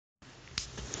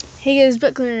Hey guys,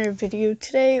 back with another video.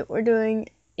 Today we're doing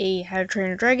a How to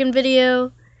Train a Dragon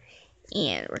video,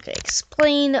 and we're going to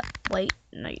explain Wight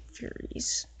Night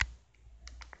Furies.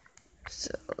 So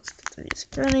let's get the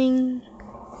music running.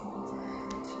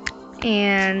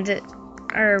 And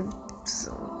our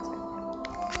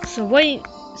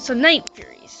Night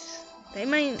Furies.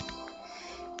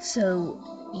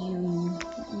 You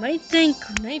might think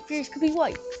Night Furies could be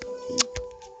white.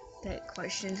 That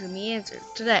question is going to be answered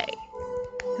today.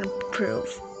 And prove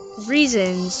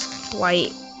reasons why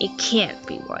it can't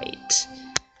be white.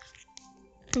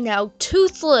 Now,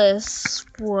 Toothless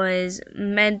was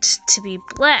meant to be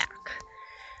black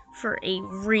for a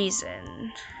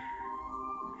reason,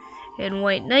 and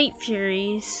Wight Night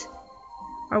Furies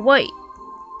are white.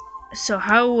 So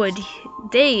how would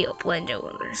they blend in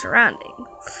with their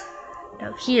surroundings?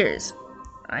 Now here's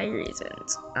my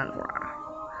reasons on why.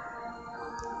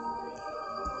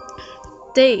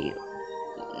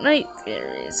 Night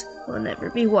Furies will never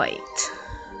be white.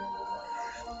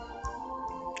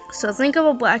 So think of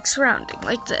a black surrounding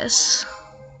like this.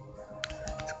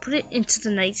 So put it into the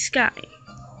night sky.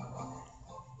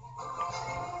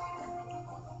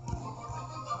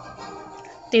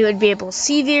 They would be able to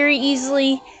see very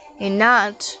easily and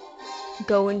not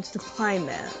go into the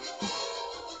climate.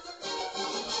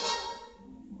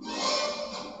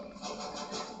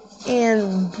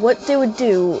 And what they would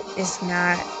do is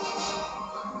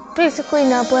basically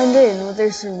not blend in with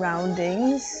their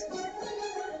surroundings.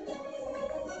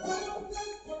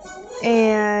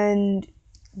 And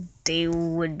they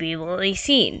would be able to be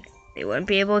seen. They wouldn't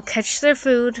be able to catch their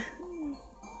food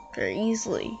very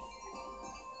easily.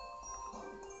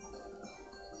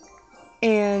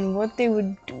 And what they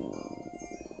would do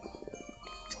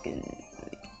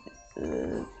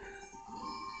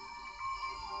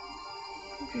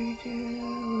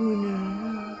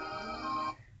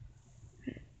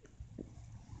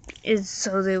is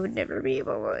so they would never be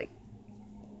able to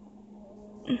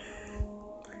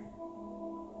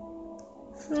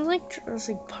I like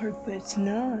Jurassic Park, but it's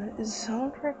not. Is the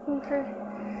soundtrack okay?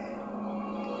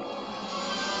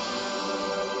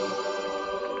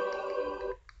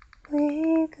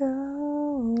 We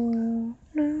go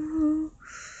now.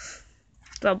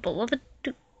 The beloved.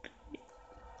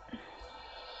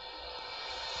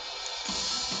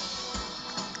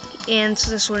 And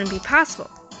so this wouldn't be possible,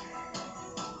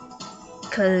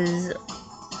 because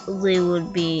they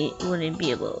wouldn't be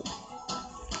able to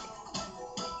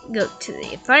go to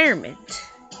the environment.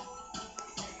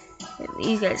 And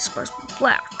these guys are supposed to be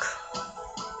black.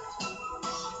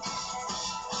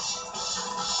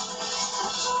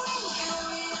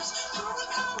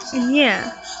 And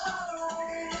yeah.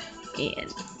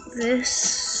 And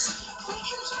this.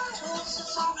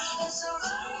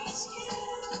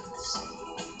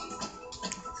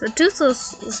 So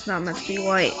Toothless is not meant to be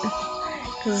white,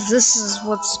 because this is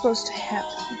what's supposed to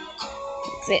happen.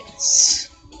 This.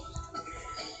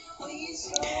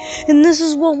 And this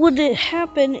is what would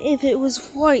happen if it was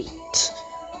white.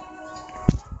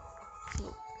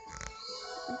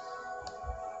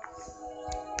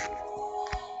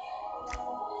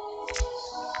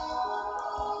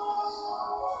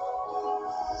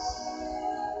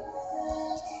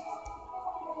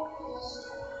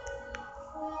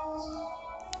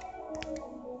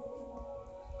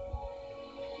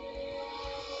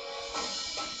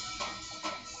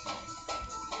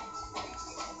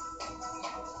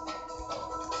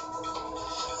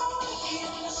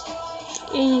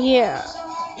 Yeah.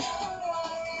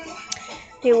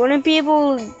 They wouldn't be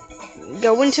able to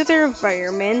go into their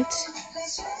environment.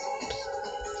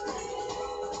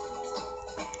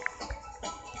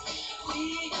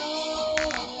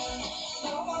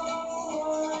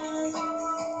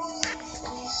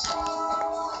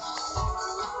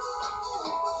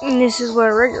 And this is what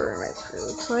a regular night fury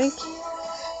looks like.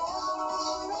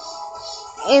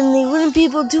 And they wouldn't be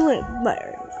able to do it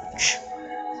very much.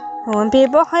 They wouldn't be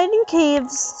able to hide in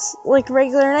caves like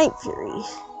regular Night Fury.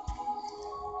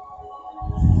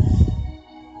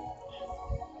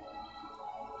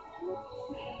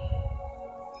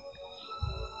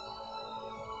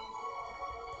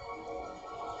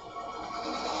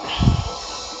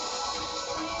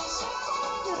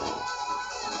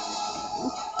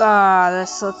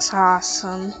 This looks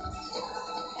awesome.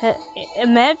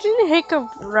 Imagine Hiccup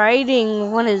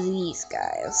riding one of these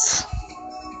guys.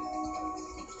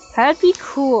 That'd be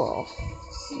cool.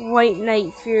 Wight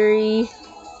Night Fury.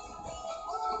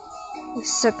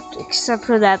 Except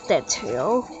for that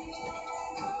tail.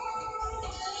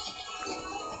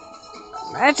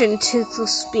 Imagine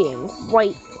Toothless being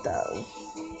white, though.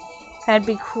 That'd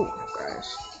be cool,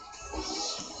 guys.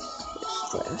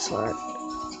 Just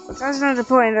But that's not the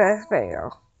point of this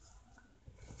video.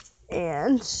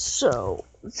 And so,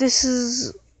 this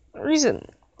is the reason.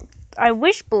 I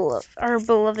wish our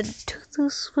beloved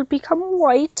Toothless would become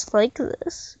white like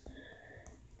this.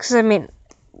 Because, I mean,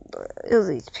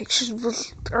 these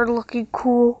pictures are looking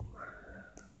cool.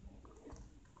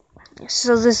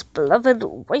 So this beloved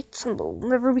white symbol will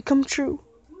never become true.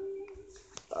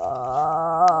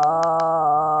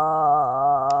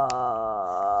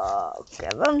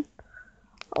 Kevin?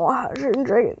 I want Hydra and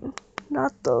Dragon.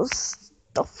 Not those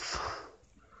stuff.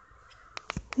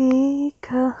 We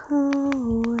go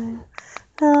where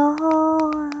no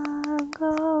one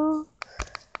goes.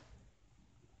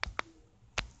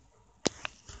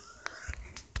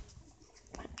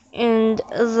 And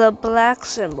the black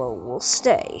symbol will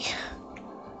stay.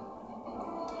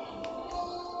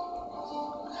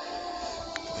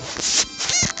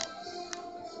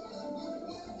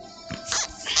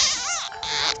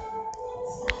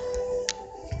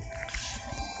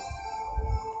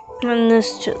 And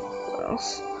this too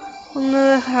will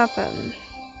never happen.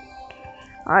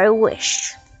 I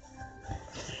wish.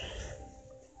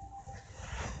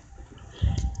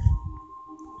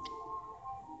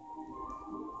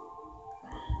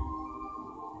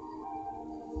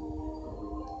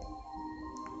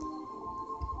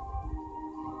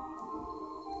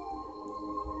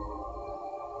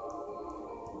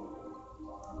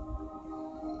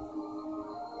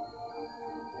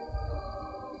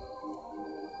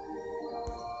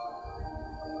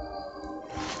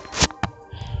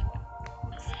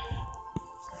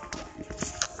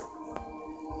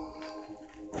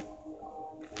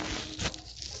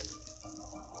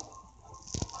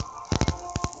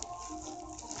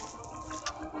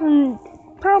 And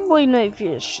probably night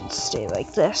views should stay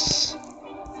like this.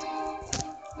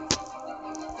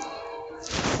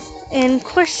 And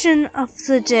question of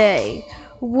the day: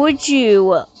 would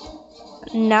you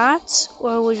not,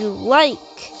 or would you like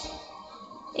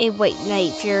a white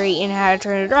night fury in How to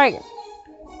Train a Dragon?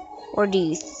 Or do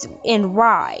you, and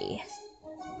why?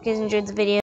 If you guys enjoyed the video,